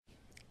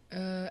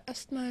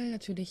Erstmal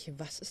natürlich,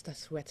 was ist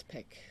das Red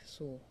Pack?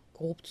 So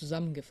grob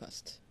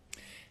zusammengefasst.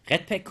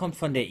 Red Pack kommt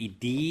von der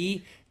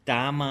Idee,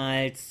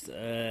 damals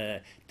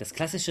das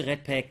klassische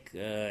Red Pack,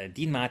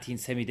 Dean Martin,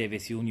 Sammy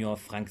Davis Jr.,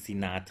 Frank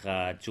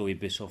Sinatra, Joey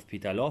Bischoff,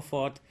 Peter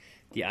Lawford,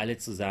 die alle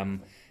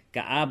zusammen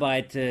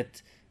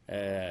gearbeitet,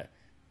 äh,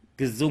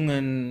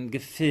 gesungen,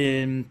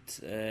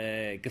 gefilmt,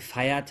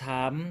 gefeiert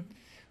haben.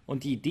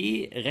 Und die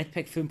Idee, Red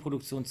Pack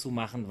Filmproduktion zu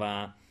machen,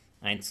 war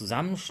ein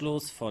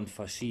Zusammenschluss von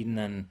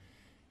verschiedenen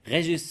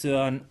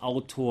Regisseuren,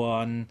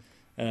 Autoren,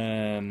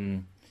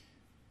 ähm,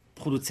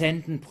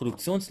 Produzenten,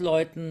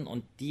 Produktionsleuten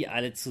und die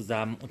alle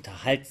zusammen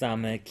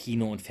unterhaltsame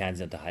Kino- und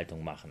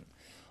Fernsehunterhaltung machen.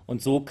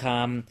 Und so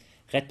kam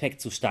Red Pack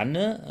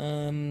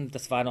zustande.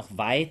 Das war noch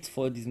weit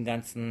vor diesem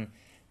ganzen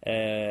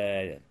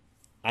äh,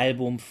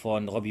 Album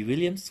von Robbie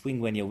Williams,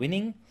 Swing When You're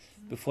Winning.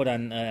 Bevor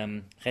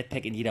dann Red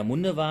Pack in jeder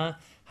Munde war,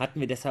 hatten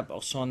wir deshalb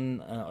auch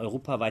schon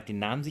europaweit den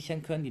Namen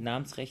sichern können, die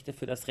Namensrechte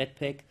für das Red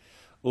Pack.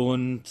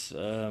 Und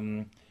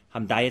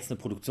haben da jetzt eine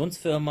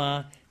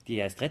Produktionsfirma,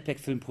 die heißt Red Pack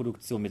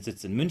Filmproduktion mit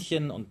Sitz in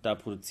München. Und da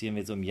produzieren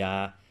wir so im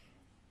Jahr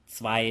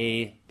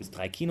 2 bis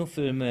 3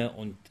 Kinofilme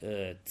und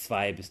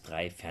 2 bis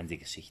 3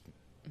 Fernsehgeschichten.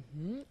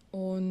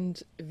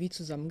 Und wie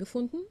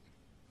zusammengefunden?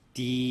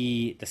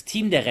 Das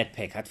Team der Red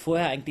Pack hat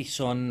vorher eigentlich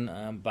schon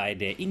bei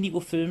der Indigo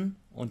Film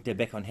und der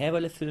Beck und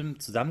Häberle Film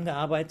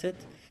zusammengearbeitet.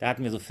 Da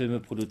hatten wir so Filme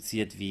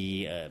produziert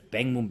wie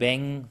Bang Boom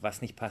Bang,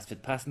 Was nicht passt,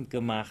 wird passend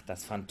gemacht,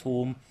 Das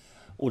Phantom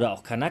oder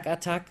auch Kanak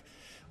Attack.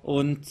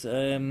 Und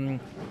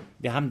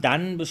wir haben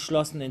dann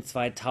beschlossen, in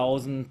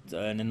 2000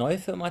 eine neue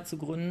Firma zu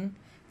gründen,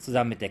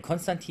 zusammen mit der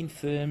Konstantin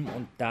Film.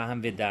 Und da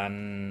haben wir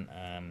dann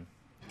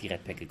die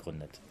Red Pack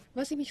gegründet.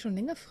 Was ich mich schon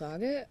länger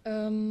frage,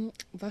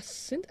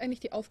 was sind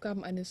eigentlich die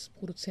Aufgaben eines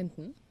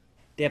Produzenten?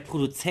 Der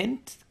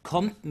Produzent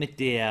kommt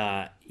mit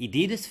der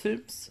Idee des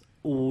Films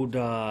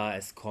oder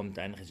es kommt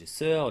ein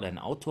Regisseur oder ein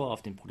Autor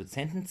auf den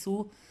Produzenten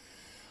zu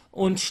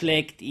und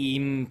schlägt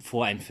ihm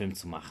vor, einen Film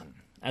zu machen.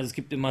 Also es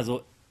gibt immer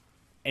so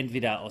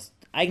entweder aus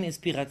eigener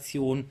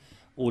Inspiration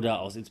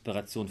oder aus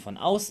Inspiration von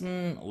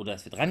außen oder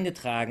es wird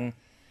rangetragen,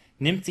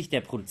 nimmt sich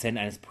der Produzent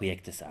eines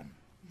Projektes an.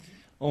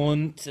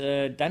 Und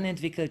dann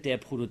entwickelt der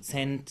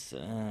Produzent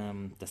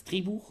das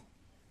Drehbuch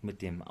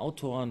mit dem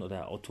Autoren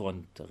oder Autor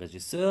und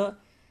Regisseur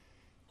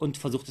und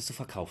versucht es zu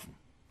verkaufen.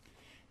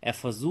 Er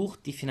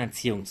versucht, die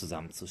Finanzierung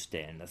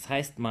zusammenzustellen. Das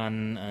heißt,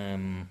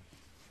 man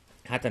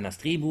hat dann das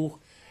Drehbuch,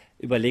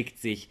 überlegt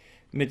sich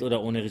mit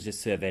oder ohne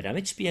Regisseur, wer da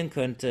mitspielen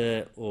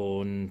könnte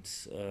und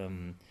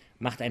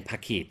macht ein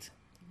Paket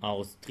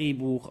aus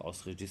Drehbuch,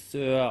 aus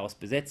Regisseur, aus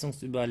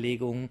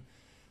Besetzungsüberlegungen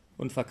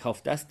und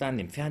verkauft das dann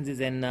dem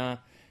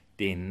Fernsehsender,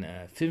 den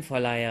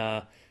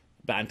Filmverleiher,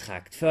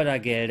 beantragt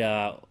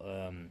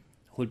Fördergelder,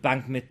 holt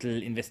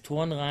Bankmittel,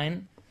 Investoren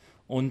rein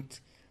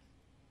und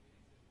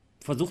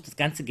versucht das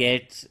ganze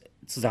Geld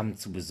zusammen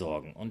zu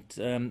besorgen. Und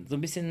so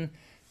ein bisschen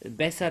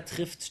besser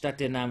trifft statt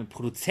der Name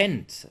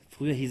Produzent,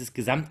 früher hieß es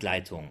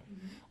Gesamtleitung.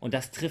 Und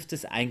das trifft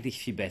es eigentlich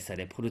viel besser.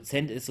 Der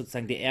Produzent ist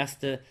sozusagen der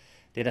Erste,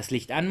 der das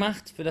Licht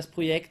anmacht für das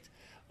Projekt.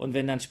 Und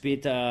wenn dann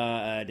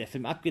später der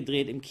Film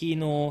abgedreht im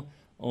Kino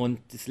und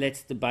das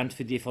letzte Band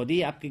für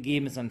DVD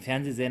abgegeben ist an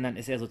Fernsehsendern,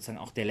 ist er sozusagen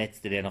auch der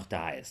Letzte, der noch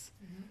da ist.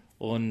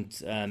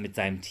 Und mit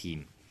seinem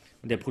Team.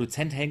 Und der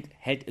Produzent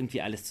hält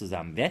irgendwie alles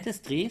zusammen. Während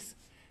des Drehs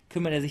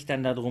kümmert er sich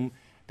dann darum,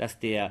 dass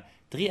der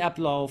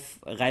Drehablauf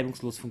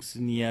reibungslos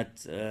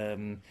funktioniert,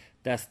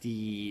 dass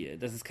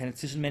es keine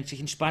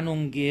zwischenmenschlichen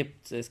Spannungen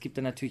gibt. Es gibt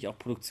dann natürlich auch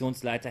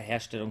Produktionsleiter,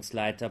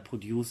 Herstellungsleiter,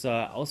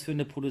 Producer,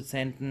 ausführende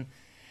Produzenten,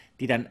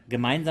 die dann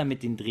gemeinsam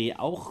mit dem Dreh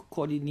auch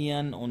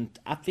koordinieren und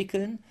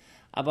abwickeln.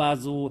 Aber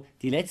so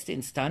die letzte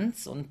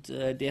Instanz und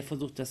der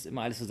versucht das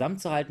immer alles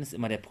zusammenzuhalten, ist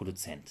immer der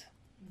Produzent.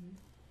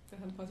 Der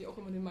hat quasi auch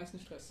immer den meisten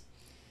Stress.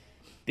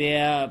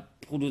 Der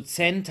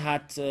Produzent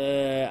hat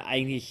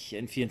eigentlich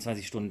einen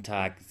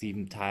 24-Stunden-Tag,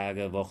 7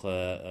 Tage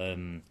Woche,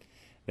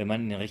 wenn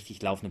man in einer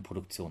richtig laufenden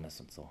Produktion ist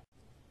und so.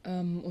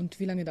 Und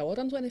wie lange dauert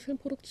dann so eine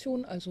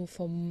Filmproduktion? Also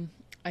vom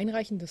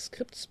Einreichen des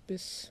Skripts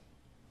bis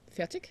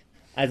fertig?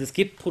 Also es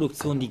gibt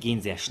Produktionen, die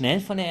gehen sehr schnell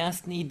von der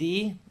ersten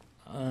Idee.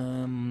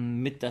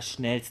 Mit das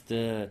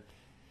schnellste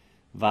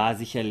war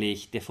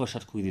sicherlich der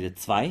Vorstadtkrokodile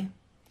 2.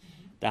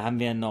 Da haben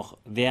wir noch,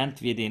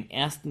 während wir den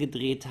ersten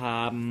gedreht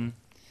haben,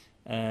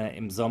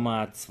 im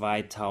Sommer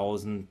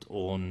 2008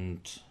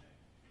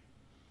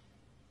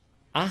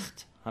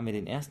 haben wir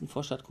den ersten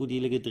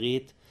Vorstadtkrokodile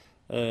gedreht,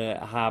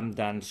 haben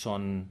dann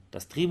schon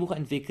das Drehbuch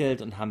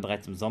entwickelt und haben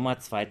bereits im Sommer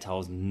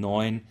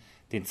 2009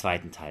 den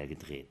zweiten Teil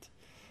gedreht.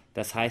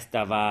 Das heißt,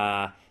 da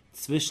war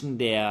zwischen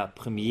der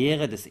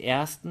Premiere des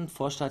ersten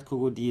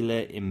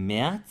Vorstadtkrokodile im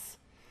März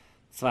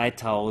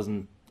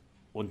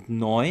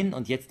 2009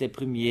 und jetzt der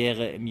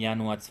Premiere im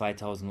Januar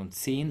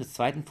 2010 des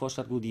zweiten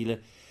Vorstadtkrokodile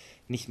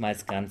nicht mal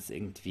ganz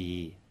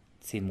irgendwie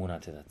 10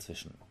 Monate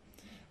dazwischen.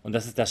 Und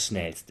das ist das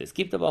Schnellste. Es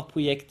gibt aber auch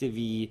Projekte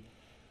wie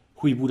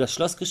Huibu das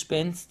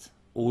Schlossgespenst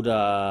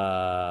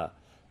oder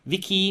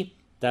Wiki.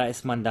 Da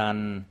ist man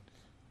dann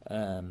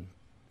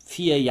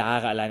 4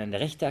 Jahre allein an der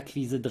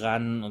Rechteakquise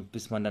dran und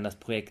bis man dann das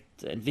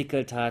Projekt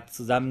entwickelt hat,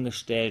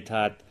 zusammengestellt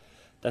hat.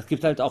 Das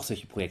gibt halt auch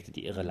solche Projekte,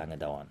 die irre lange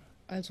dauern.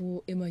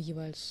 Also immer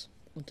jeweils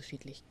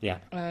unterschiedlich. Ja.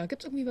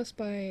 Gibt es irgendwie was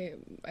bei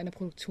einer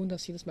Produktion,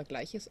 das jedes Mal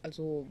gleich ist?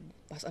 Also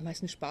was am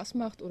meisten Spaß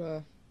macht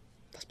oder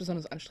was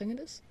besonders anstrengend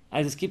ist?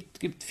 Also es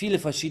gibt viele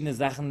verschiedene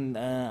Sachen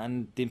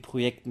an den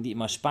Projekten, die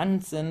immer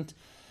spannend sind.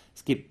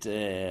 Es gibt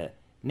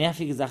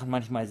nervige Sachen,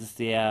 manchmal ist es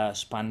sehr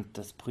spannend,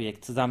 das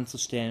Projekt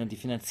zusammenzustellen und die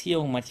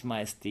Finanzierung,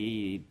 manchmal ist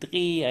die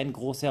Dreh eine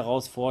große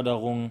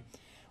Herausforderung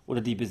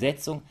oder die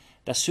Besetzung.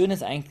 Das Schöne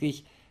ist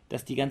eigentlich,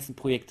 dass die ganzen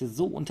Projekte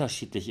so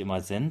unterschiedlich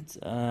immer sind,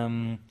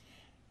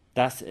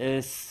 dass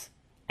es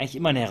eigentlich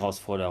immer eine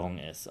Herausforderung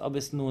ist. Ob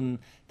es nun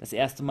das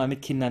erste Mal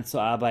mit Kindern zu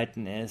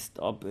arbeiten ist,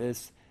 ob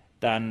es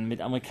dann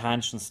mit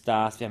amerikanischen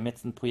Stars. Wir haben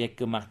jetzt ein Projekt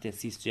gemacht, das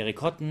hieß Jerry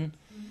Cotton.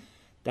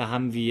 Da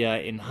haben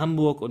wir in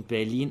Hamburg und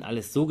Berlin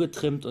alles so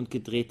getrimmt und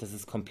gedreht, dass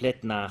es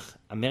komplett nach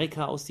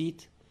Amerika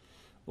aussieht.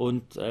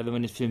 Und wenn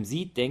man den Film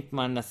sieht, denkt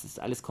man, das ist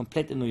alles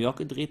komplett in New York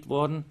gedreht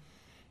worden,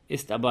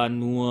 ist aber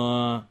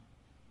nur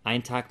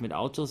ein Tag mit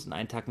Autos und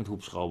ein Tag mit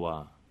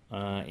Hubschrauber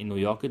in New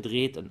York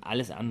gedreht und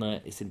alles andere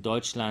ist in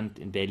Deutschland,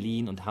 in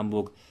Berlin und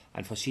Hamburg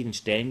an verschiedenen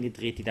Stellen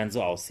gedreht, die dann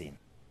so aussehen.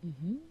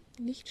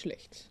 Nicht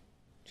schlecht.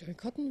 Jerry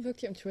Cotton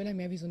wirkt ja im Trailer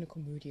mehr wie so eine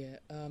Komödie.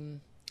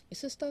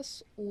 Ist es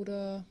das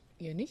oder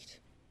eher nicht?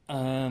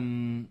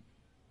 Ähm,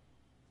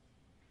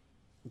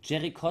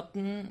 Jerry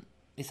Cotton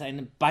ist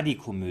eine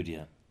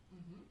Buddy-Komödie.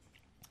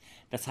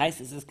 Das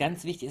heißt, es ist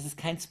ganz wichtig, es ist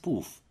kein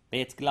Spoof. Wer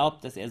jetzt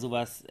glaubt, dass da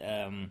sowas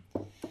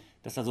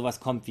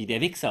kommt wie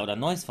Der Wixxer oder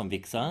Neues vom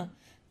Wixxer,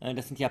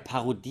 das sind ja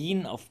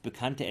Parodien auf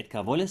bekannte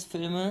Edgar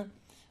Wallace-Filme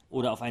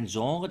oder auf ein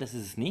Genre, das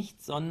ist es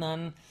nicht,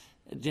 sondern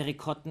Jerry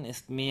Cotton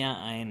ist mehr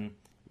ein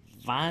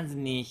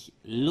wahnsinnig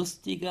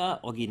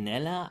lustiger,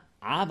 origineller,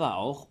 aber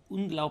auch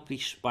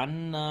unglaublich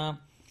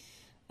spannender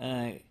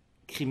äh,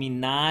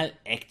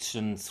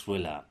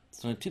 Kriminal-Action-Thriller.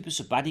 So eine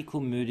typische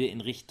Buddy-Komödie in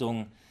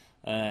Richtung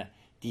äh,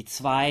 Die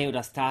Zwei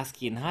oder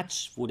Starsky und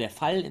Hutch, wo der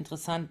Fall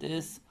interessant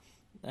ist,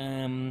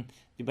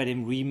 wie bei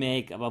dem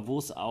Remake, aber wo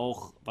es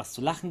auch was zu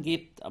lachen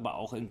gibt, aber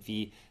auch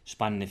irgendwie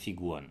spannende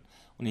Figuren.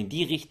 Und in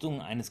die Richtung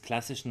eines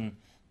klassischen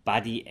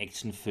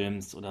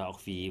Buddy-Action-Films oder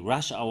auch wie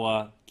Rush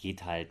Hour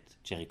geht halt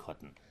Jerry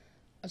Cotton.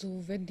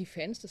 Also werden die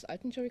Fans des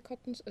alten Jerry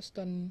Cottons es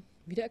dann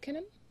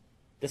wiedererkennen?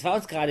 Das war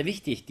uns gerade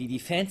wichtig. Die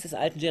Fans des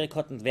alten Jerry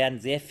Cotton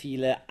werden sehr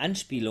viele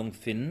Anspielungen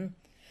finden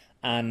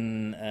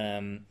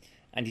an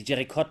die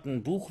Jerry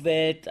Cotton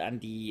Buchwelt,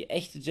 an die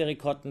echte Jerry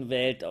Cotton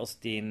Welt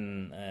aus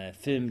den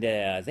Filmen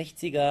der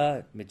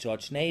 60er mit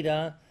George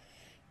Nader.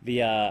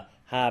 Wir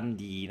haben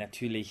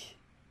natürlich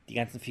die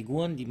ganzen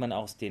Figuren, die man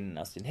aus den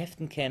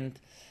Heften kennt.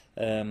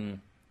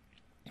 Ähm,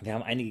 Wir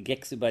haben einige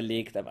Gags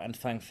überlegt. Am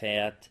Anfang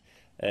fährt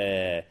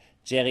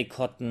Jerry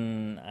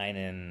Cotton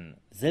einen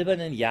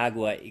silbernen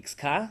Jaguar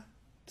XK,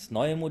 das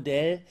neue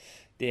Modell.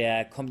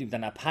 Der kommt ihm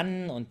dann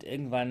abhanden und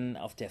irgendwann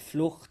auf der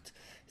Flucht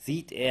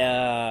sieht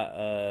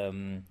er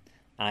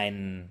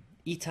einen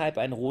E-Type,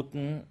 einen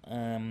roten,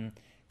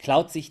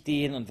 klaut sich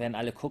den und wenn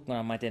alle gucken,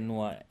 dann meint er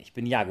nur, ich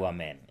bin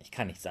Jaguar-Man, ich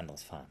kann nichts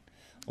anderes fahren.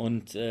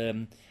 Und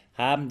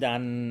haben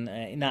dann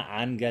in der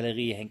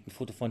Ahnengalerie hängt ein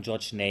Foto von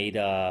George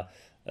Nader.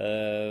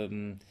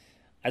 Ähm,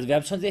 also wir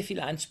haben schon sehr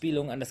viele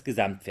Anspielungen an das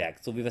Gesamtwerk,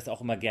 so wie wir es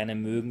auch immer gerne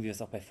mögen, wie wir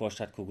es auch bei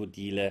Vorstadt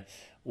Krokodile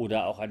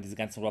oder auch an diese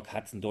ganzen Rock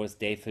Hudson, Doris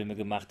Day Filme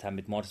gemacht haben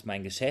mit Mord ist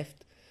mein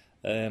Geschäft.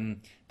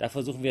 Da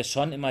versuchen wir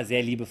schon immer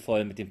sehr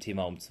liebevoll mit dem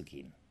Thema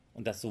umzugehen.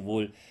 Und dass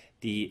sowohl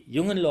die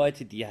jungen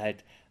Leute, die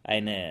halt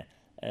eine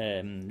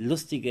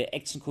lustige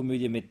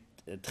Actionkomödie mit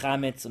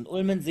Trametz und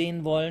Ulmen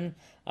sehen wollen,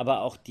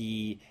 aber auch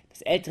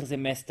das ältere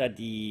Semester,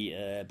 die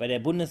bei der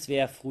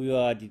Bundeswehr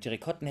früher die Jerry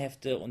Cotton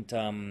Hefte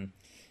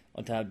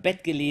unter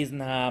Bett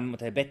gelesen haben,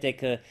 unter der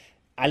Bettdecke,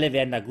 alle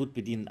werden da gut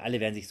bedient und alle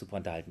werden sich super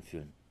unterhalten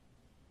fühlen.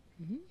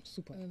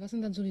 Super. Was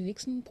sind dann so die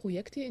nächsten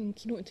Projekte in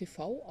Kino und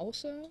TV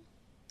außer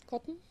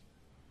Cotton?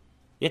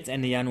 Jetzt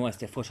Ende Januar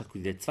ist der Vorstadt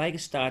Kolide 2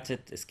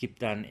 gestartet. Es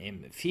gibt dann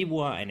im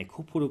Februar eine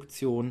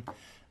Koproduktion,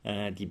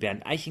 die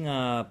Bernd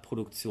Eichinger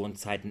Produktion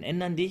Zeiten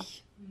ändern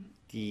dich,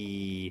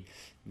 die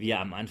wir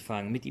am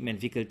Anfang mit ihm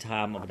entwickelt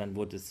haben, aber dann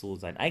wurde es so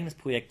sein eigenes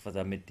Projekt, was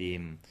er mit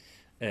dem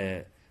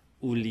äh,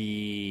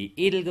 Uli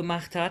Edel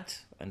gemacht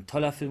hat. Ein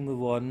toller Film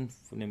geworden,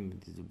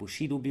 diese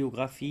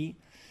Bushido-Biografie.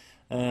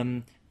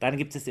 Dann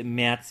gibt es im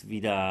März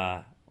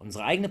wieder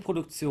unsere eigene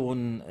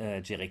Produktion,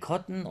 Jerry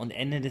Cotton, und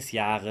Ende des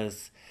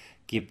Jahres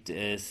gibt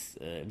es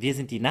Wir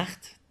sind die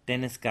Nacht,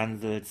 Dennis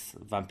Gansels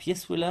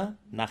Vampir-Thriller,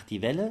 Nacht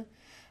die Welle.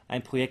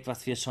 Ein Projekt,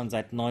 was wir schon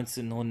seit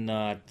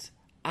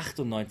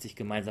 1998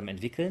 gemeinsam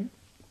entwickeln.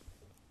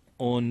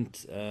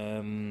 Und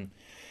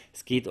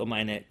es geht um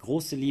eine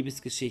große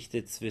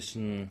Liebesgeschichte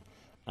zwischen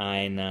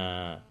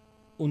einer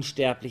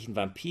unsterblichen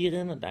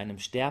Vampirin und einem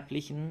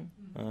Sterblichen.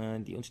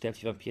 Die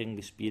unsterbliche Vampirin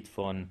gespielt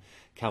von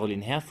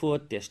Caroline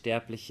Herfurth, der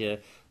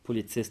sterbliche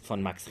Polizist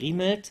von Max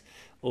Riemelt.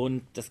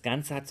 Und das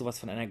Ganze hat sowas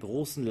von einer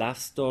großen Love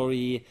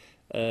Story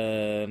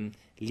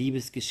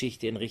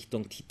Liebesgeschichte in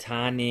Richtung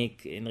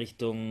Titanic, in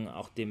Richtung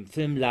auch dem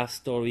Film Love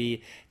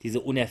Story, diese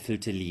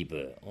unerfüllte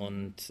Liebe.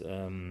 Und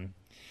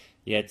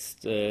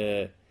jetzt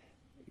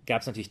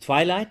gab es natürlich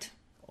Twilight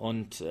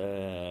und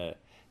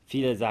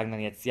viele sagen dann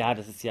jetzt, ja,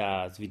 das ist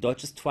ja so wie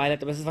deutsches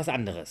Twilight, aber es ist was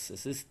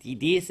anderes. Die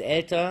Idee ist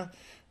älter,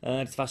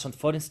 das war schon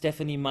vor den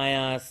Stephanie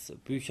Meyers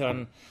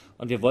Büchern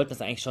und wir wollten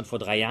das eigentlich schon vor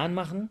 3 Jahren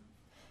machen,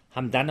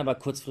 haben dann aber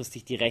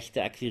kurzfristig die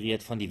Rechte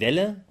akquiriert von Die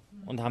Welle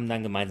und haben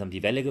dann gemeinsam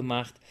Die Welle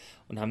gemacht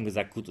und haben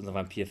gesagt, gut, unser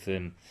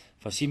Vampirfilm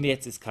verschieben wir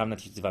jetzt. Es kam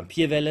natürlich die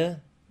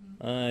Vampirwelle,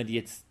 die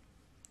jetzt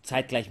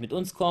zeitgleich mit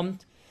uns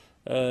kommt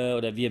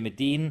oder wir mit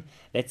denen.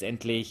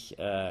 Letztendlich,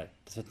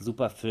 das wird ein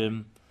super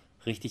Film,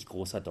 richtig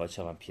großer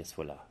deutscher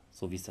Vampir-Thriller,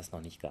 so wie es das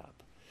noch nicht gab.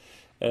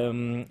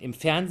 Im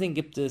Fernsehen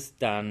gibt es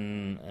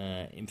dann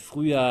im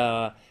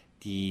Frühjahr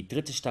die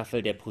 3.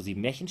 Staffel der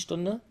ProSieben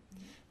Märchenstunde.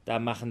 Da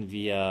machen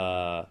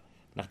wir,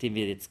 nachdem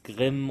wir jetzt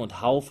Grimm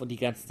und Hauf und die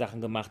ganzen Sachen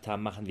gemacht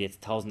haben, machen wir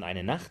jetzt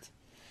 1001 Nacht.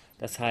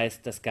 Das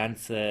heißt, das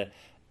Ganze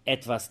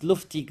etwas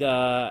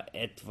luftiger,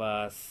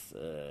 etwas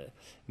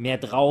mehr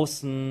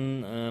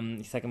draußen,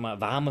 ich sage immer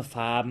warme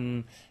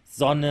Farben,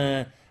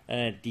 Sonne,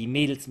 die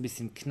Mädels ein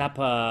bisschen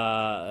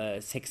knapper,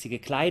 sexy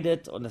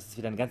gekleidet und das ist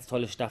wieder eine ganz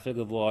tolle Staffel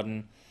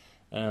geworden,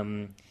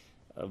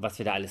 was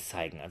wir da alles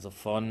zeigen. Also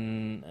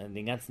von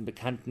den ganzen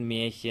bekannten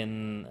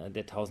Märchen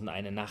der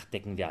 1001 Nacht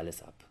decken wir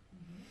alles ab.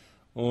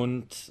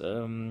 Und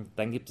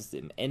dann gibt es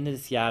im Ende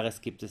des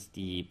Jahres gibt es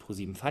die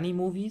ProSieben Funny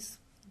Movies,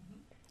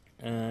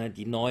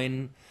 die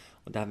neuen.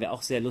 Und da haben wir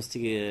auch sehr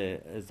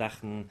lustige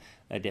Sachen.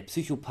 Der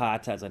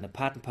Psychopath, also eine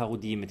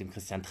Patenparodie mit dem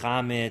Christian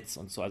Tramitz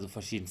und so, also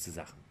verschiedenste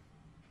Sachen.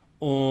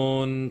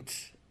 Und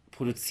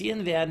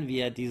produzieren werden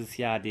wir dieses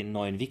Jahr den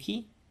neuen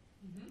Wiki.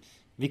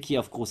 Wiki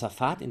auf großer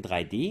Fahrt in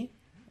 3D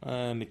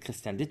mit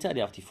Christian Ditter,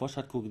 der auch die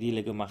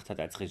Vorstadtkrokodile gemacht hat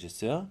als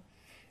Regisseur.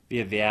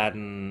 Wir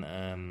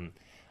werden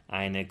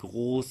eine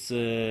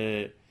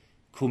große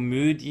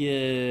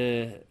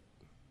Komödie,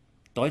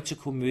 deutsche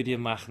Komödie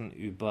machen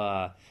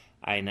über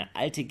eine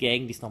alte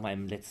Gang, die es nochmal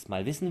im letzten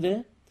Mal wissen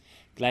will.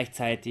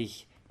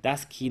 Gleichzeitig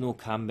das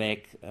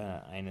Kino-Comeback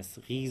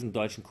eines riesen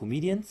deutschen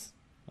Comedians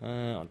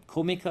und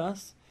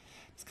Komikers.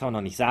 Das kann man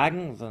noch nicht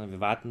sagen, sondern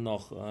wir warten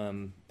noch,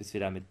 bis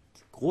wir damit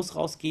groß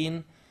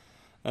rausgehen,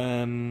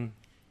 weil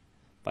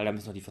da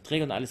müssen noch die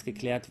Verträge und alles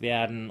geklärt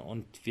werden.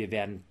 Und wir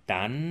werden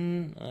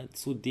dann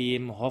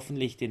zudem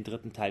hoffentlich den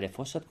 3. Teil der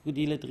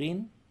Vorstadtkrokodile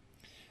drehen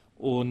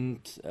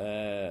und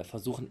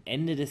versuchen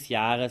Ende des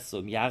Jahres, so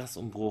im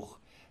Jahresumbruch,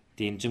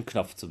 den Jim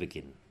Knopf zu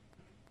beginnen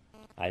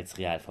als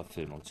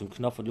Realverfilmung. Jim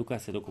Knopf und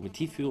Lukas, der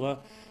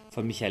Lokomotivführer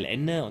von Michael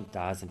Ende und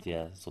da sind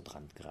wir so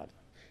dran gerade.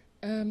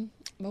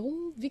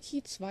 Warum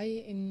Wiki 2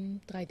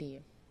 in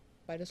 3D?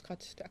 Weil das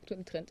gerade der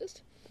aktuelle Trend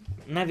ist?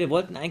 Na, wir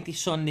wollten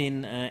eigentlich schon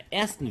den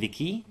ersten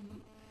Wiki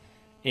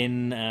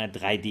in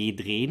 3D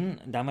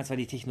drehen. Damals war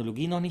die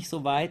Technologie noch nicht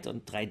so weit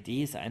und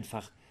 3D ist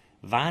einfach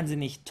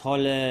wahnsinnig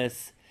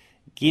tolles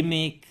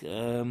Gimmick,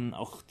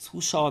 auch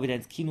Zuschauer wieder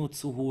ins Kino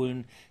zu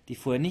holen, die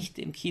vorher nicht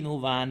im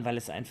Kino waren, weil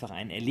es einfach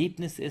ein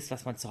Erlebnis ist,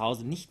 was man zu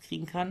Hause nicht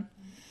kriegen kann.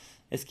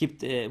 Es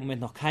gibt im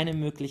Moment noch keine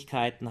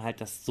Möglichkeiten,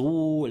 halt das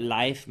so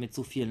live mit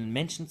so vielen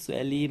Menschen zu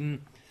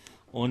erleben.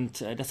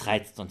 Und das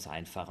reizt uns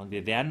einfach. Und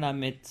wir werden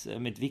damit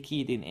mit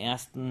Wiki den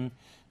ersten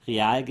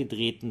real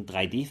gedrehten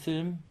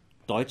 3D-Film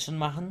Deutschen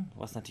machen,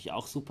 was natürlich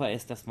auch super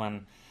ist, dass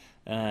man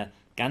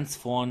ganz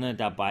vorne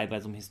dabei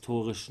bei so einem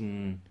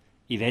historischen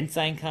Event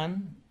sein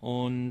kann.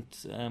 Und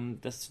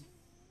das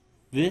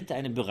wird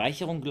eine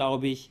Bereicherung,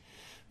 glaube ich,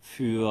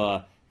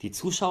 für die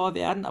Zuschauer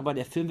werden. Aber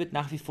der Film wird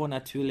nach wie vor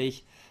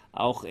natürlich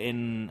auch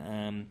in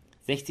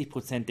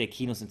 60% der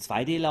Kinos in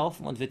 2D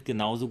laufen und wird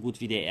genauso gut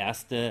wie der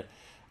erste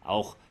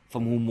auch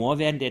vom Humor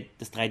werden.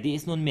 Das 3D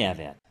ist nur ein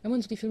Mehrwert. Wenn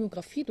man so die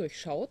Filmografie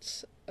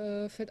durchschaut,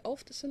 fällt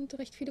auf, das sind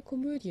recht viele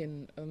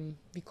Komödien.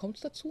 Wie kommt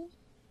es dazu?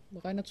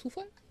 Reiner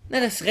Zufall? Na,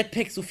 dass Red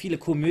Pack so viele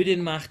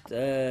Komödien macht,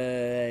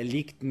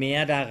 liegt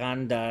mehr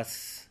daran,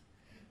 dass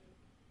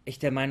ich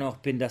der Meinung auch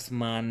bin, dass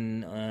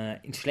man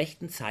in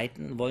schlechten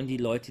Zeiten wollen die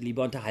Leute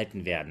lieber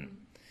unterhalten werden.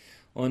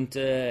 Und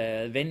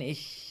wenn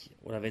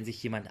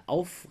sich jemand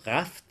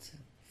aufrafft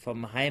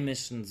vom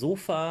heimischen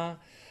Sofa,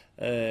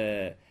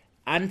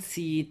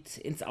 anzieht,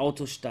 ins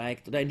Auto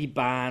steigt oder in die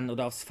Bahn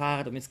oder aufs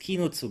Fahrrad, um ins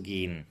Kino zu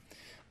gehen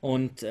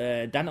und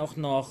dann auch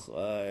noch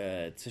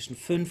zwischen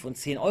 5 und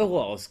 10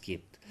 Euro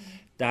ausgibt,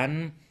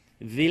 dann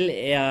will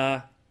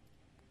er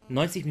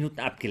 90 Minuten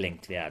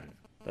abgelenkt werden.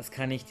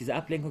 Diese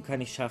Ablenkung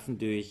kann ich schaffen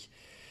durch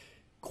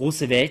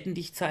große Welten,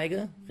 die ich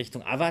zeige,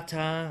 Richtung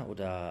Avatar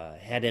oder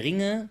Herr der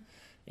Ringe.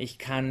 Ich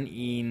kann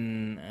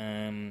ihn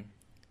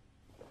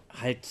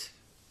halt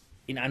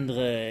in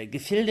andere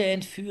Gefilde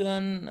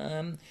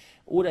entführen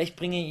oder ich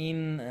bringe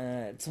ihn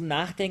zum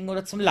Nachdenken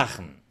oder zum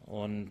Lachen.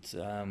 Und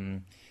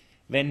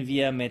wenn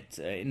wir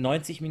in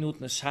 90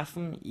 Minuten es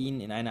schaffen, ihn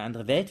in eine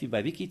andere Welt wie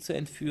bei Wiki zu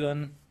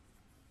entführen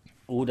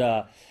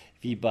oder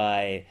wie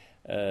bei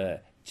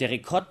Jerry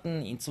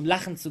Cotton, ihn zum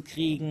Lachen zu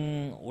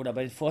kriegen oder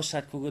bei den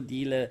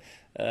Vorstadtkrokodile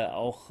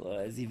auch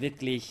sie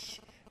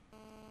wirklich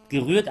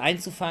gerührt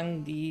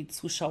einzufangen, die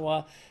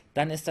Zuschauer,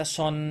 dann ist das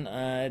schon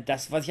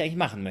das, was ich eigentlich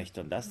machen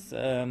möchte. Und das,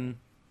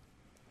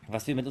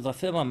 was wir mit unserer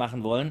Firma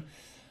machen wollen,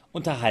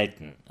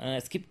 unterhalten.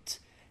 Es gibt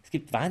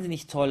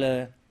wahnsinnig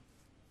tolle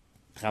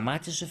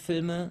dramatische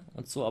Filme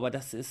und so, aber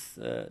das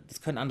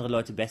können andere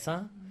Leute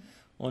besser.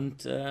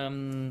 Und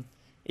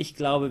ich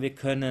glaube, wir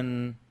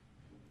können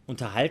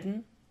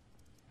unterhalten,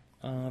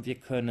 wir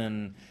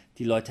können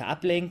die Leute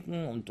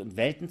ablenken und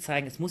Welten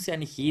zeigen. Es muss ja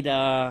nicht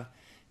jeder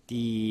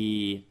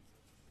die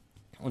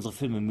unsere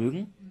Filme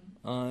mögen.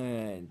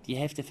 Die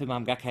Hälfte der Filme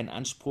haben gar keinen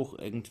Anspruch,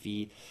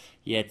 irgendwie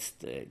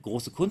jetzt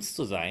große Kunst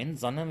zu sein,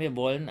 sondern wir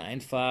wollen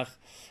einfach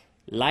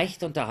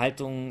leichte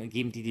Unterhaltung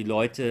geben, die die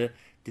Leute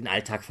den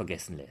Alltag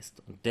vergessen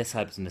lässt. Und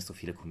deshalb sind es so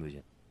viele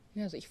Komödien.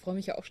 Ja, also ich freue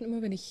mich ja auch schon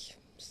immer, wenn ich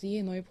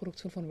sehe neue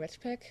Produktion von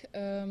Redpack,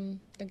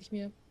 denke ich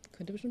mir,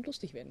 könnte bestimmt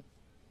lustig werden.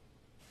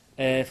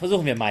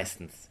 Versuchen wir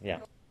meistens,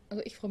 ja.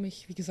 Also ich freue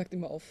mich, wie gesagt,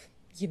 immer auf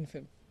jeden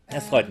Film.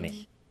 Das freut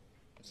mich.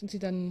 Sind Sie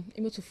dann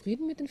immer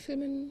zufrieden mit den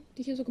Filmen,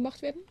 die hier so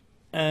gemacht werden?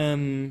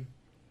 Ähm,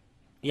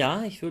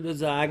 ja, ich würde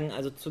sagen,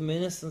 also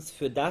zumindest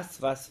für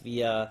das, was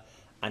wir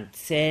an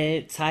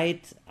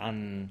Zeit,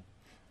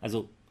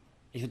 also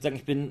ich würde sagen,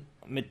 ich bin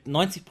mit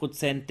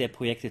 90% der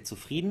Projekte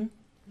zufrieden,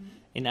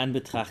 in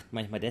Anbetracht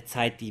manchmal der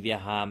Zeit, die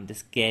wir haben,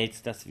 des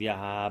Gelds, das wir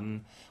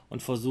haben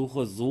und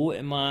versuche so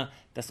immer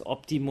das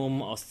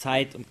Optimum aus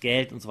Zeit und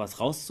Geld und sowas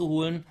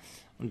rauszuholen.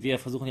 Und wir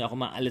versuchen ja auch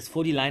immer alles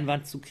vor die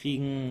Leinwand zu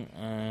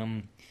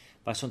kriegen,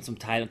 was schon zum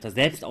Teil unter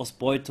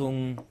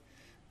Selbstausbeutung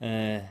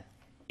äh,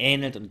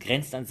 ähnelt und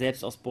grenzt an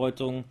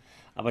Selbstausbeutung.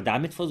 Aber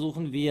damit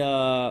versuchen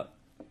wir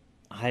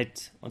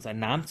halt uns einen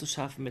Namen zu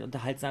schaffen mit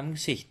unterhaltsamen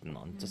Geschichten.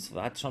 Und das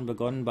hat schon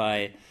begonnen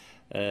bei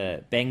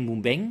Bang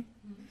Boom Bang,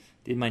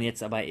 den man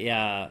jetzt aber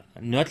eher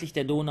nördlich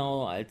der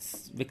Donau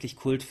als wirklich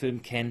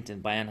Kultfilm kennt.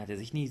 In Bayern hat er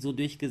sich nie so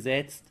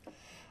durchgesetzt.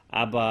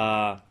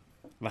 Aber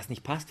was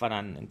nicht passt, war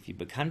dann irgendwie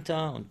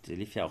bekannter und der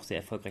lief ja auch sehr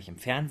erfolgreich im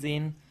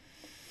Fernsehen.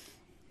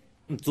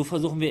 Und so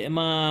versuchen wir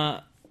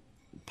immer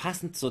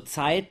passend zur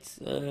Zeit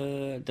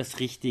das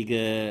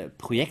richtige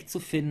Projekt zu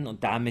finden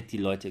und damit die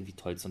Leute irgendwie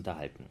toll zu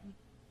unterhalten.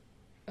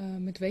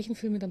 Mit welchen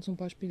Filmen dann zum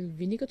Beispiel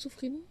weniger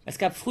zufrieden? Es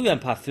gab früher ein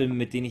paar Filme,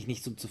 mit denen ich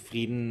nicht so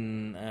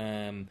zufrieden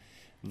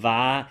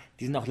war.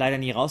 Die sind auch leider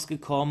nie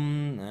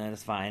rausgekommen.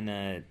 Das war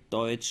eine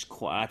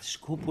deutsch-kroatische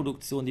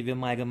Koproduktion, die wir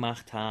mal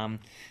gemacht haben,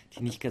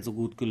 die nicht ganz so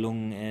gut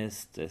gelungen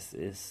ist. Es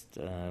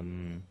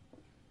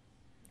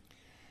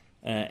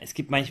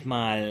gibt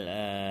manchmal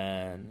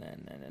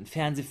einen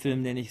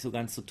Fernsehfilm, der nicht so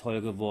ganz so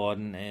toll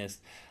geworden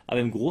ist.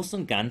 Aber im Großen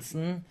und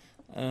Ganzen,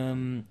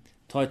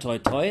 toi toi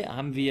toi,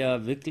 haben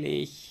wir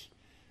wirklich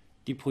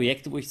die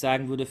Projekte, wo ich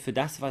sagen würde, für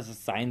das, was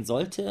es sein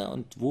sollte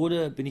und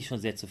wurde, bin ich schon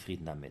sehr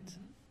zufrieden damit.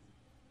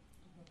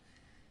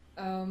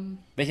 Ähm,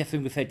 Welcher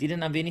Film gefällt dir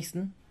denn am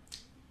wenigsten?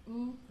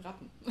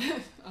 Ratten.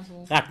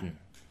 Also, Ratten.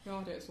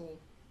 ja, der ist so.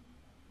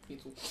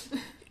 Geht so.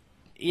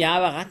 Ja,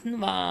 aber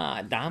Ratten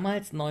war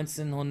damals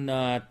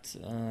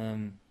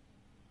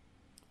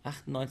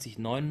 1998,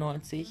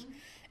 99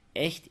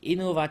 echt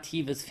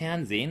innovatives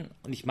Fernsehen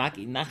und ich mag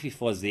ihn nach wie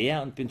vor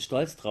sehr und bin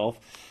stolz drauf,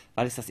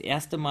 weil es das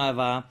erste Mal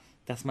war,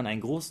 dass man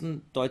einen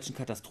großen deutschen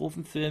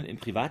Katastrophenfilm im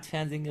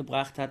Privatfernsehen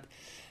gebracht hat.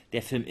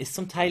 Der Film ist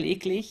zum Teil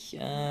eklig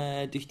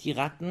durch die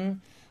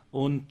Ratten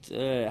und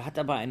hat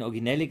aber eine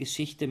originelle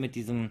Geschichte mit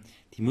diesem,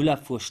 die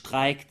Müllabfuhr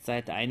streikt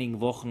seit einigen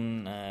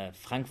Wochen,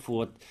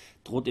 Frankfurt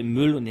droht im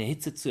Müll und in der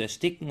Hitze zu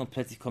ersticken und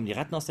plötzlich kommen die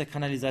Ratten aus der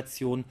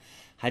Kanalisation.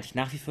 Halte ich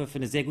nach wie vor für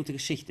eine sehr gute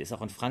Geschichte. Ist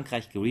auch in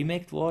Frankreich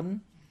geremaked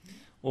worden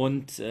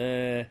und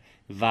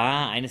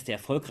war eines der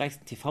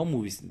erfolgreichsten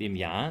TV-Movies in dem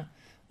Jahr.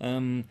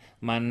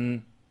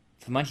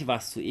 Für manche war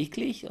es zu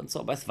eklig und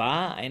so, aber es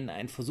war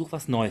ein Versuch,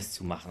 was Neues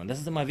zu machen. Und das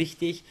ist immer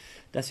wichtig,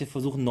 dass wir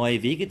versuchen,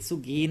 neue Wege zu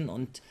gehen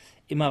und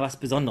immer was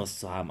Besonderes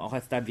zu haben. Auch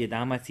als da wir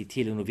damals die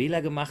Telenovela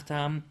gemacht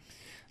haben,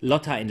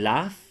 Lotta in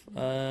Love,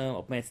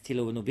 ob man jetzt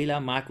Telenovela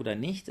mag oder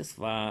nicht, es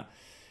war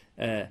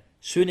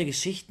schöne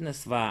Geschichten,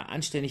 es war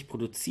anständig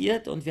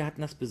produziert und wir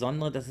hatten das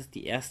Besondere, dass es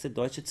die erste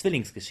deutsche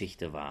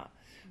Zwillingsgeschichte war.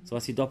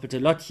 Sowas wie doppelte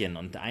Lottchen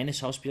und eine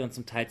Schauspielerin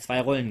zum Teil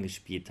zwei Rollen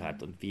gespielt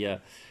hat und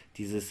wir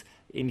dieses,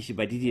 ähnlich wie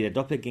bei Didi der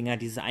Doppelgänger,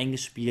 dieses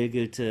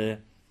eingespiegelte,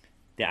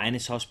 der eine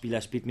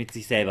Schauspieler spielt mit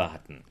sich selber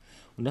hatten.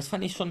 Und das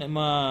fand ich schon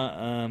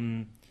immer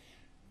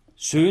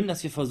schön,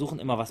 dass wir versuchen,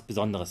 immer was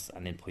Besonderes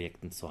an den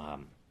Projekten zu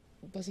haben.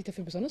 Was ich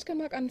dafür besonders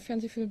gerne mag an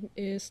Fernsehfilmen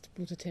ist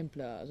Blut der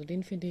Templer. Also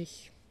den finde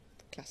ich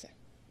klasse.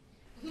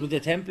 Blut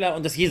der Templer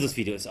und das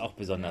Jesus-Video ist auch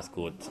besonders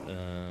gut.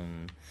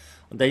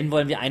 Und dahin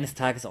wollen wir eines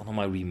Tages auch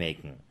nochmal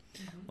remaken.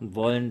 Und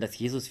wollen das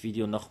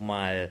Jesus-Video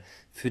nochmal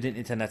für den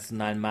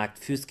internationalen Markt,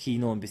 fürs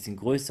Kino ein bisschen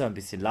größer, ein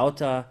bisschen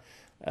lauter,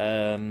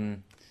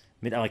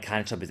 mit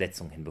amerikanischer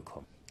Besetzung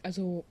hinbekommen.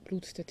 Also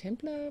Blut der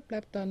Templer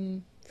bleibt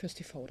dann fürs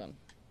TV dann.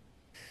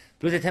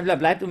 Blut der Templer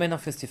bleibt im Moment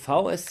noch fürs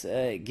TV. Es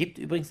gibt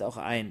übrigens auch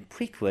ein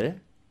Prequel,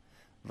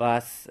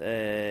 was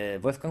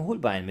Wolfgang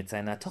Hohlbein mit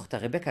seiner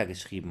Tochter Rebecca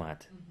geschrieben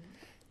hat.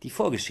 Die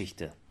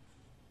Vorgeschichte.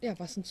 Ja,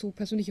 was sind so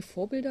persönliche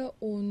Vorbilder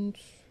und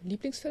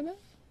Lieblingsfilme?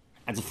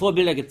 Also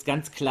Vorbilder gibt es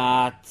ganz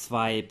klar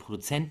zwei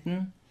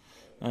Produzenten.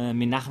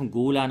 Menachem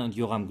Golan und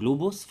Yoram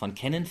Globus von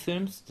Canon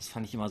Films. Das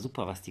fand ich immer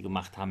super, was die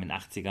gemacht haben in den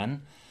 80ern.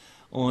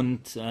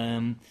 Und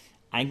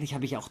eigentlich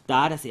habe ich auch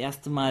da das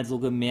erste Mal so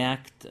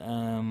gemerkt,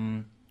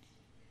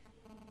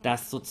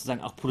 dass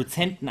sozusagen auch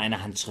Produzenten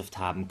eine Handschrift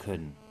haben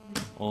können.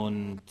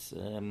 Und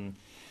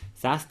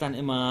saß dann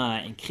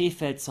immer in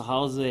Krefeld zu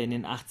Hause in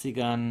den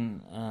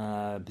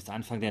 80ern bis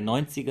Anfang der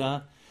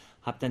 90er,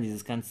 hab dann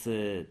dieses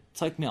ganze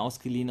Zeug mir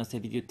ausgeliehen aus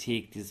der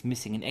Videothek, dieses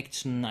Missing in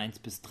Action 1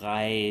 bis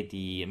 3,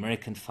 die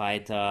American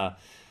Fighter,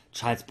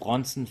 Charles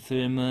Bronson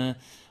Filme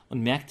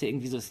und merkte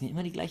irgendwie so, das sind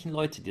immer die gleichen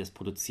Leute, die das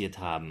produziert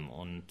haben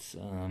und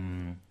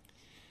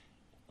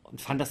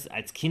fand das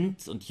als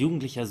Kind und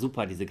Jugendlicher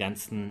super, diese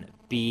ganzen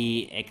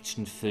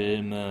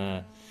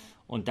B-Action-Filme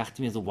und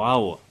dachte mir so,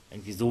 wow,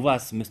 irgendwie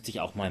sowas müsste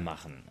ich auch mal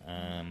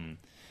machen.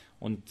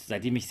 Und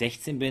seitdem ich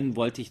 16 bin,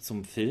 wollte ich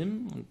zum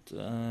Film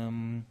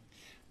und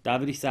da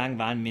würde ich sagen,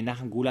 waren mir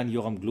nach Golan,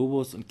 Yoram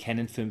Globus und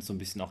Canon Films so ein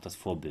bisschen auch das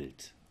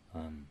Vorbild.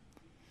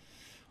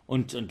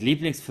 Und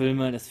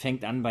Lieblingsfilme, das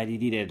fängt an bei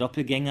Didi der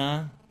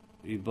Doppelgänger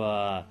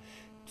über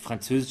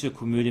französische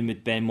Komödie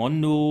mit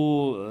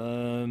Belmondo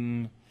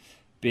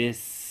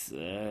bis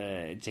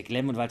Jack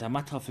Lemmon und Walter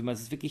Matthau Filme. Es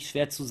ist wirklich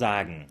schwer zu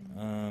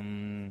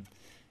sagen.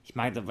 Ich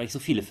mag, weil ich so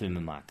viele Filme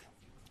mag.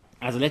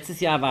 Also letztes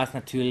Jahr war es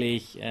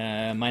natürlich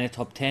meine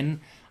Top 10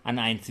 an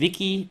 1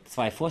 Wiki,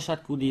 2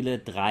 Vorstadtkrudele,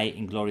 3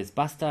 Inglourious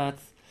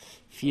Bastards,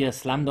 4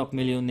 Slumdog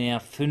Millionär,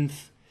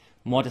 5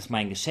 Mord ist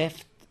mein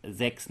Geschäft,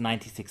 6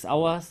 96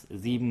 Hours,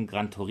 7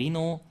 Gran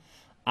Torino,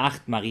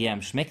 8 Maria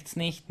im Schmeckt's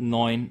nicht,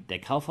 9 Der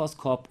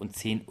Kaufhauskorb und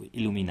 10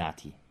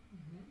 Illuminati.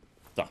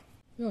 So,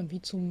 Ja, und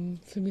wie zum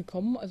Film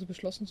gekommen, also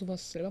beschlossen,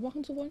 sowas selber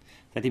machen zu wollen?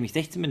 seitdem ich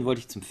 16 bin,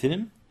 wollte ich zum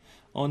Film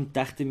und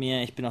dachte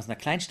mir, ich bin aus einer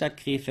Kleinstadt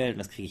Krefeld und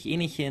das kriege ich eh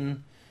nicht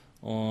hin.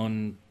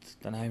 Und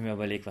dann habe ich mir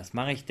überlegt, was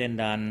mache ich denn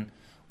dann?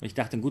 Und ich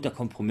dachte, ein guter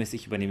Kompromiss,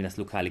 ich übernehme das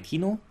lokale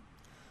Kino.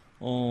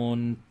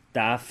 Und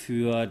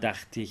dafür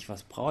dachte ich,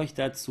 was brauche ich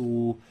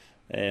dazu?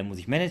 Muss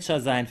ich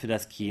Manager sein für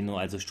das Kino?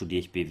 Also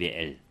studiere ich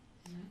BWL.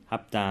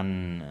 Hab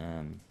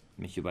dann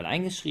mich überall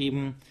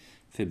eingeschrieben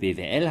für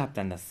BWL, habe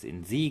dann das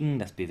in Siegen,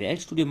 das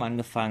BWL-Studium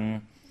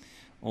angefangen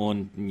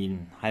und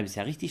ein halbes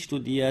Jahr richtig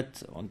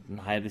studiert und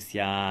ein halbes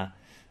Jahr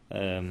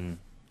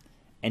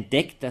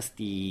entdeckt, dass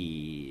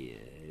die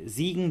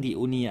Siegen, die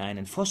Uni,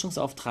 einen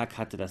Forschungsauftrag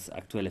hatte, das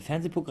aktuelle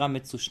Fernsehprogramm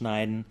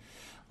mitzuschneiden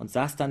und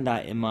saß dann da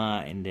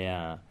immer in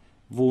der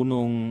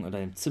Wohnung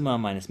oder im Zimmer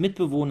meines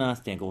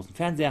Mitbewohners, der einen großen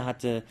Fernseher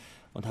hatte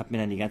und habe mir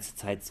dann die ganze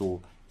Zeit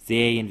so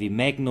Serien wie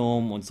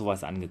Magnum und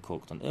sowas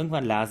angeguckt. Und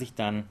irgendwann las ich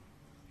dann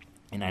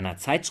in einer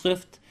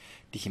Zeitschrift,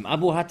 die ich im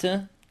Abo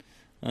hatte,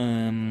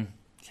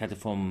 ich hatte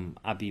vom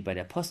Abi bei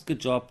der Post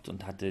gejobbt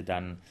und hatte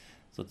dann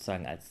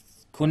sozusagen als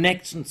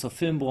Connection zur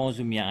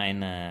Filmbranche mir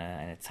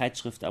eine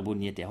Zeitschrift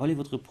abonniert, der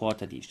Hollywood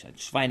Reporter, die ein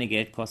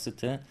Schweinegeld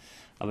kostete,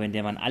 aber in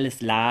der man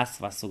alles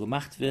las, was so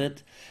gemacht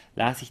wird,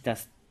 las ich,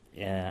 dass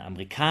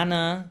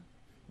Amerikaner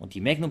und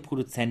die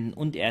Magnum-Produzenten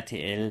und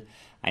RTL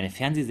eine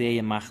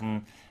Fernsehserie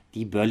machen,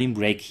 die Berlin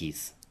Break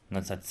hieß,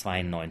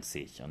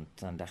 1992. Und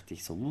dann dachte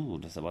ich so,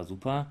 das ist aber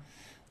super.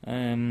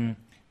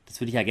 Das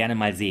würde ich ja gerne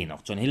mal sehen.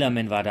 Auch John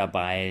Hillerman war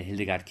dabei,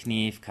 Hildegard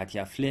Knef,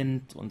 Katja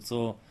Flint und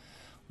so.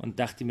 Und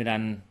dachte mir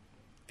dann,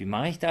 wie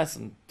mache ich das?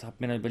 Und habe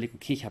mir dann überlegt,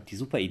 okay, ich habe die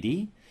super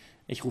Idee.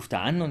 Ich rufe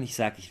da an und ich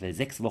sage, ich will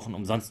 6 Wochen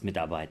umsonst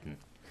mitarbeiten.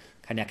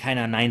 Kann ja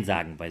keiner Nein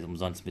sagen bei so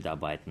umsonst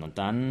mitarbeiten. Und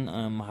dann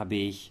habe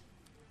ich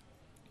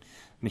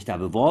mich da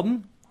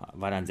beworben,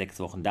 war dann 6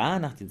 Wochen da.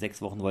 Nach den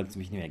 6 Wochen wollten sie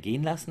mich nicht mehr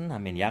gehen lassen,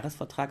 haben mir einen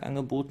Jahresvertrag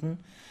angeboten,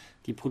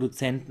 die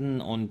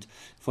Produzenten. Und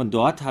von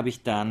dort habe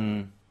ich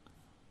dann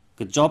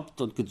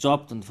gejobbt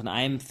und von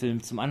einem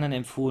Film zum anderen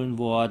empfohlen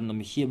worden und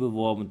mich hier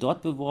beworben und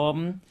dort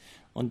beworben.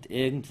 Und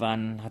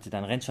irgendwann hatte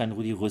dann Rennstein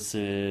Rudi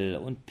Rüssel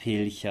und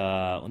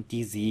Pilcher und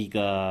die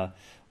Sieger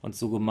und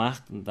so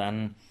gemacht. Und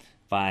dann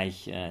war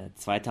ich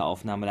zweiter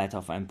Aufnahmeleiter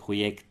auf einem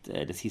Projekt,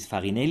 das hieß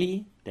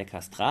Farinelli, der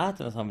Kastrat.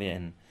 Und das haben wir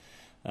in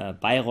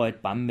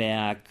Bayreuth,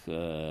 Bamberg,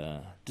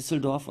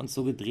 Düsseldorf und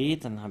so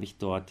gedreht. Dann habe ich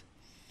dort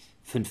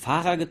 5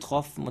 Fahrer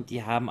getroffen und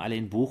die haben alle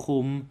in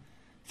Bochum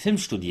Film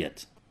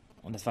studiert.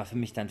 Und das war für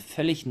mich dann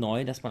völlig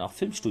neu, dass man auch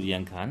Film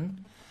studieren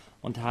kann.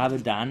 Und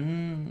habe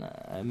dann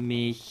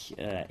mich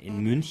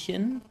in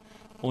München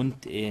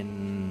und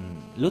in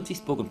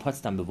Ludwigsburg und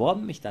Potsdam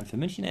beworben, mich dann für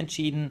München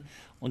entschieden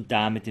und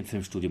da mit dem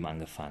Filmstudium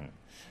angefangen.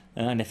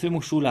 An der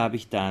Filmhochschule habe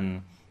ich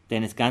dann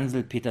Dennis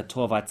Gansel, Peter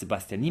Torwart,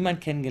 Sebastian Niemann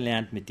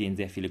kennengelernt, mit denen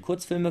sehr viele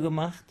Kurzfilme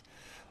gemacht.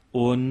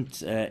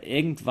 Und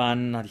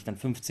irgendwann hatte ich dann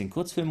 15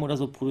 Kurzfilme oder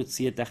so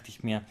produziert, dachte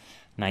ich mir,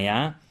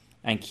 naja,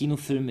 ein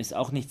Kinofilm ist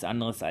auch nichts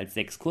anderes als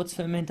 6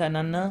 Kurzfilme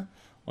hintereinander.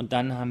 Und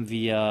dann haben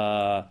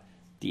wir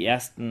die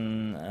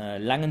ersten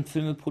langen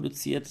Filme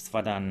produziert. Das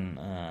war dann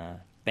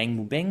Bang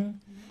Mu Bang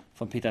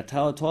von Peter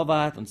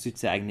Torwart und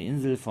Südsee eigene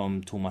Insel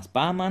von Thomas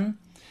Barmann.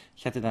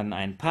 Ich hatte dann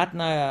einen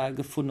Partner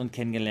gefunden und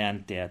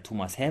kennengelernt, der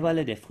Thomas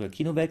Häberle, der früher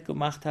Kinowelt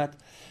gemacht hat.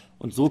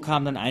 Und so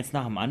kam dann eins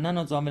nach dem anderen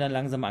und so haben wir dann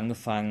langsam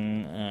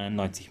angefangen,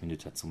 90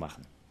 Minuten zu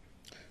machen.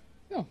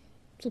 Ja,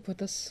 super,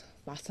 das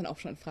war's dann auch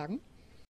schon an Fragen.